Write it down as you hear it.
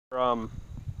Um,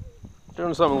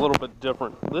 Doing something a little bit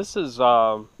different. This is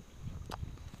an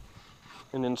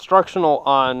instructional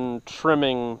on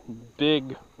trimming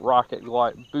big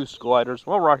boost gliders.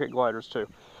 Well, rocket gliders too.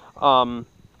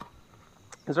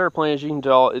 This airplane, as you can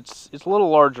tell, it's a little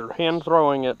larger. Hand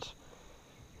throwing it,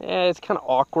 it's kind of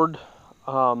awkward.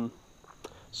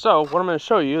 So what I'm going to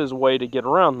show you is a way to get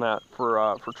around that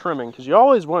for trimming, because you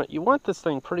want this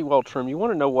thing pretty well trimmed. You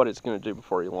want to know what it's going to do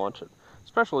before you launch it.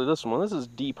 Especially this one. This is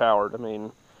depowered. I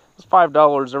mean, it's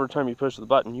 $5 every time you push the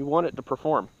button. You want it to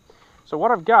perform. So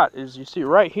what I've got is, you see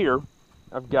right here,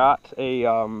 I've got a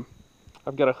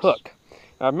hook.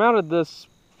 Now, I've mounted this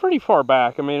pretty far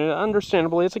back. I mean,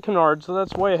 understandably, it's a Canard, so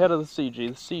that's way ahead of the CG.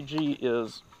 The CG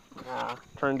is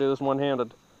trying to do this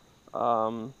one-handed.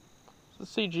 The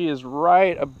CG is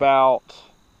right about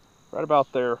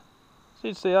there. So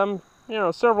you see, I'm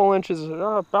several inches,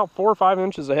 about 4 or 5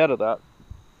 inches ahead of that.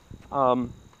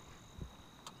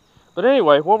 But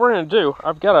anyway, what we're going to do,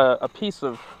 I've got a piece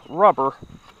of rubber,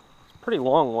 pretty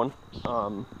long one.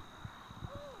 Let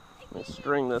me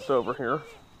string this over here.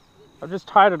 I've just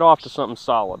tied it off to something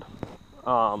solid.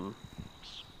 So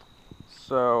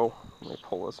let me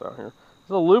pull this out here. This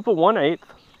is a loop of 1/8,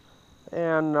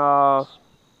 and this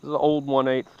is an old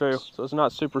 1/8 too, so it's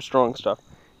not super strong stuff.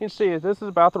 You can see this is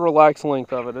about the relaxed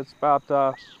length of it. It's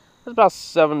about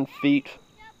 7 feet.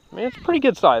 I mean, it's pretty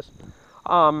good size.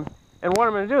 And what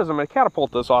I'm going to do is I'm going to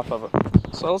catapult this off of it.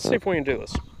 So let's see if we can do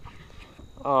this.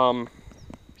 We'll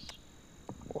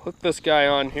hook this guy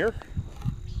on here.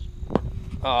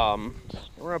 We're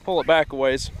going to pull it back a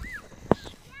ways.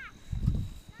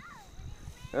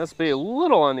 This is a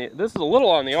little on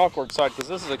the awkward side because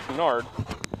this is a Canard.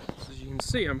 As you can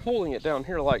see, I'm holding it down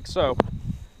here like so.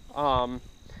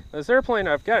 This airplane,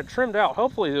 I've got it trimmed out.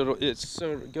 Hopefully it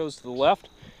goes to the left.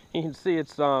 You can see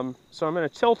it's so I'm going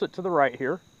to tilt it to the right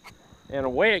here, and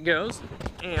away it goes,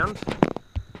 and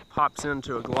pops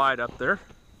into a glide up there.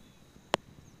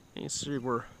 You can see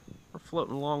we're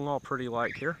floating along all pretty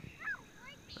like here.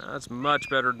 That's much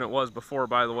better than it was before,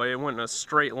 by the way. It went in a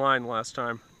straight line last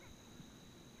time.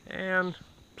 And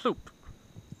ploop.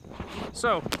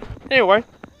 So anyway,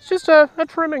 it's just a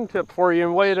trimming tip for you,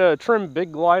 and way to trim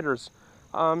big gliders.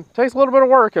 Takes a little bit of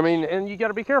work, I mean, and you got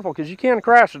to be careful because you can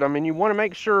crash it. I mean, you want to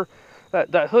make sure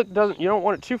that hook you don't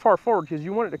want it too far forward because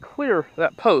you want it to clear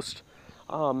that post.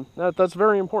 That's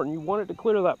very important. You want it to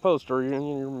clear that post, or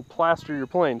you plaster your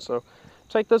plane. So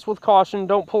take this with caution.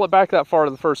 Don't pull it back that far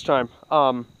the first time.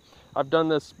 I've done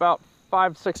this about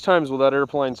 5-6 times with that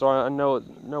airplane, so I know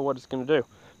what it's going to do.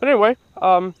 But anyway,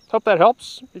 hope that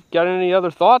helps. If you've got any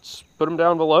other thoughts, put them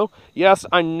down below. Yes,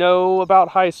 I know about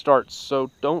high starts,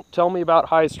 so don't tell me about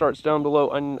high starts down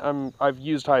below. I've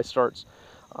used high starts.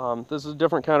 This is a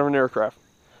different kind of an aircraft.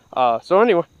 So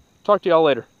anyway, talk to y'all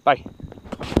later. Bye.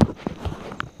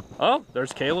 Oh,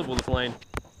 there's Caleb with a plane.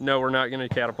 No, we're not going to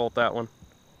catapult that one.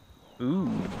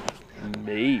 Ooh,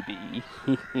 maybe.